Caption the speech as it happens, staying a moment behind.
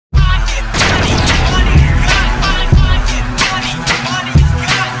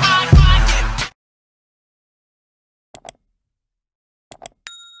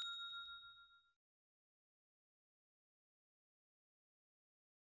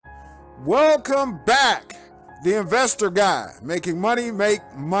Welcome back, the investor guy, making money make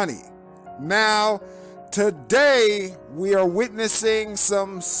money. Now, today we are witnessing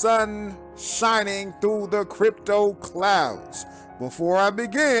some sun shining through the crypto clouds. Before I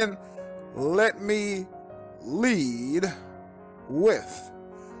begin, let me lead with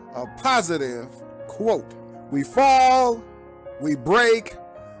a positive quote. We fall, we break,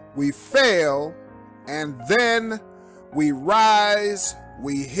 we fail, and then we rise,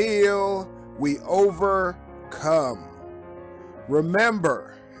 we heal, we overcome.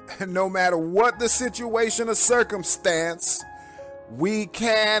 Remember, no matter what the situation or circumstance, we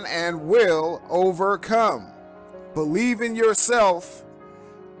can and will overcome. Believe in yourself,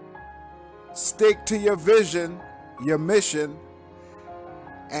 stick to your vision, your mission,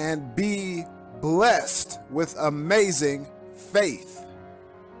 and be blessed with amazing faith.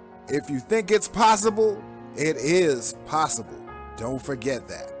 If you think it's possible, it is possible. Don't forget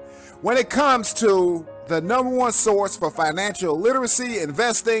that. When it comes to the #1 source for financial literacy,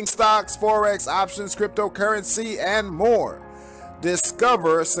 investing, stocks, forex, options, cryptocurrency, and more,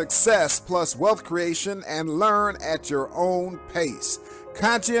 discover success plus wealth creation and learn at your own pace.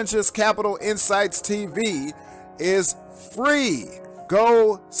 Conscientious Capital Insights TV is free.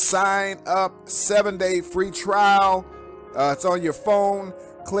 Go sign up, 7-day free trial. It's on your phone.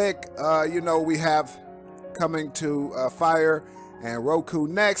 Click, we have coming to Fire and Roku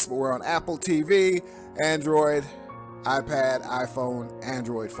next, but we're on Apple TV, Android, iPad, iPhone,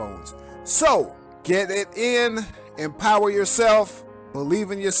 Android phones. So get it in, empower yourself,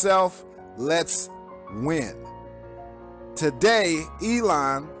 believe in yourself. Let's win. Today,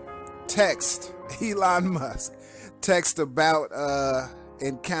 Elon Musk text about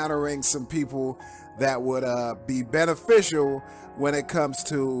encountering some people that would be beneficial when it comes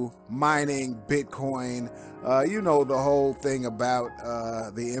to mining Bitcoin. The whole thing about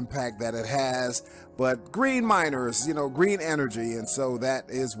the impact that it has, but green miners, green energy, and so that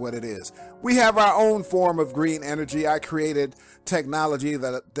is what it is. We have our own form of green energy. I created technology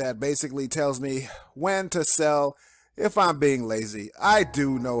that basically tells me when to sell if I'm being lazy. I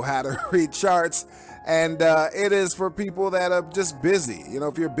do know how to read charts, and it is for people that are just busy.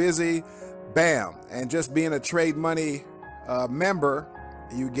 If you're busy, bam. And just being a Trade Money member,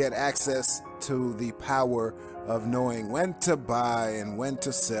 you get access to the power of knowing when to buy and when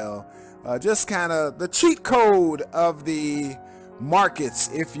to sell. Just kind of the cheat code of the markets,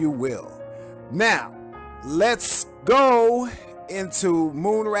 if you will. Now, let's go into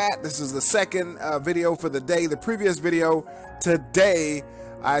Moonrat. This is the second video for the day. The previous video today,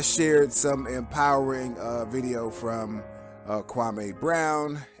 I shared some empowering video from Kwame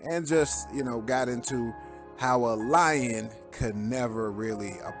Brown, and just got into how a lion could never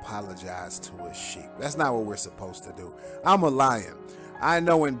really apologize to a sheep. That's not what we're supposed to do. I'm a lion. I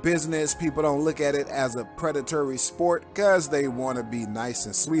know in business people don't look at it as a predatory sport because they want to be nice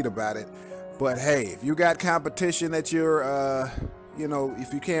and sweet about it. But hey, if you got competition that you're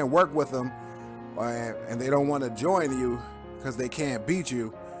if you can't work with them and they don't want to join you because they can't beat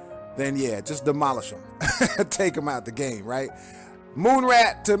you, then yeah, just demolish them. Take them out the game, right?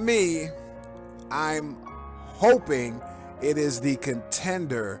 Moonrat, to me, I'm hoping it is the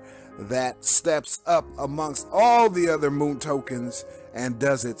contender that steps up amongst all the other moon tokens and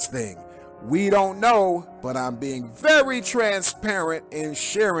does its thing. We don't know, but I'm being very transparent in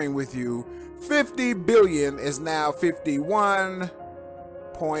sharing with you 50 billion is now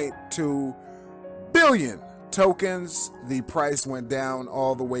 51.2 billion tokens. The price went down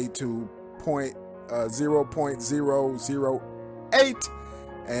all the way to 0.008,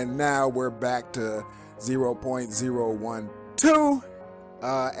 and now we're back to 0.012,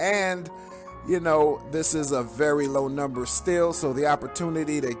 and this is a very low number still, so the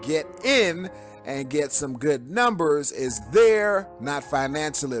opportunity to get in and get some good numbers is there. Not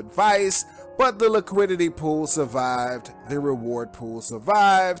financial advice, but the liquidity pool survived, the reward pool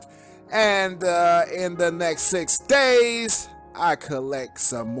survived, and in the next 6 days I collect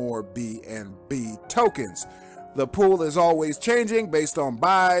some more BNB tokens. The pool is always changing based on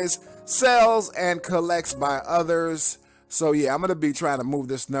buys, sells, and collects by others. So yeah, I'm gonna be trying to move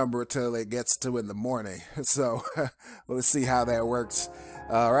this number till it gets to in the morning. So let's see how that works.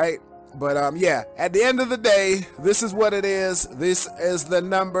 All right, but yeah, at the end of the day, this is what it is. This is the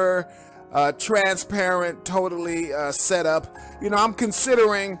number, transparent, totally set up. I'm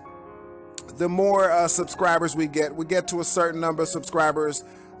considering the more subscribers we get to a certain number of subscribers,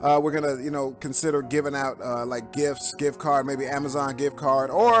 we're gonna consider giving out like gifts, gift card, maybe Amazon gift card,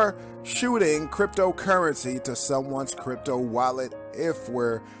 or shooting cryptocurrency to someone's crypto wallet if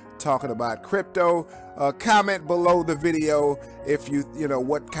we're talking about crypto. Comment below the video if you know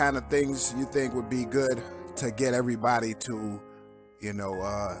what kind of things you think would be good to get everybody to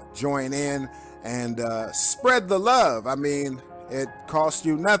join in and spread the love. I mean, it costs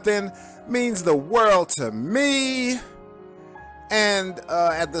you nothing, means the world to me. And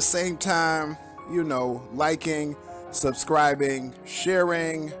at the same time, liking, subscribing,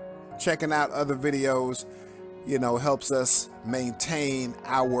 sharing, checking out other videos, helps us maintain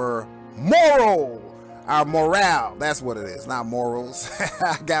our morale. That's what it is, not morals.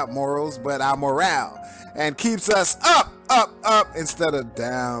 I got morals, but our morale, and keeps us up instead of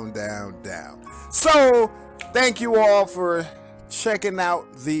down. So thank you all for checking out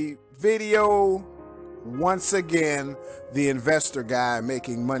the video. Once again, the investor guy,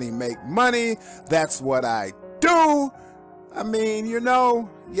 making money make money. That's what I do. I mean,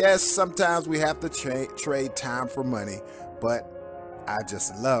 yes, sometimes we have to trade time for money, but I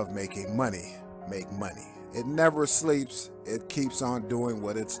just love making money make money. It never sleeps. It keeps on doing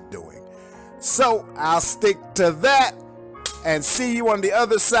what it's doing. So I'll stick to that and see you on the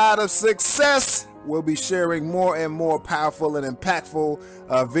other side of success. We'll be sharing more and more powerful and impactful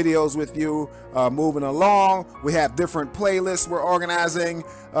videos with you moving along. We have different playlists we're organizing.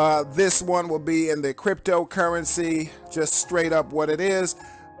 This one will be in the cryptocurrency, just straight up what it is.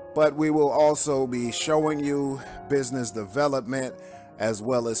 But we will also be showing you business development as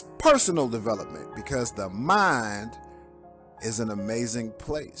well as personal development, because the mind is an amazing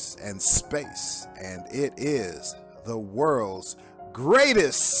place and space, and it is the world's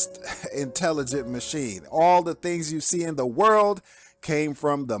greatest intelligent machine. All the things you see in the world came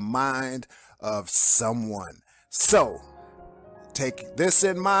from the mind of someone. So take this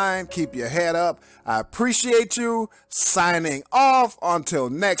in mind, keep your head up. I appreciate you. Signing off until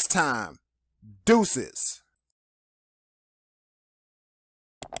next time. Deuces.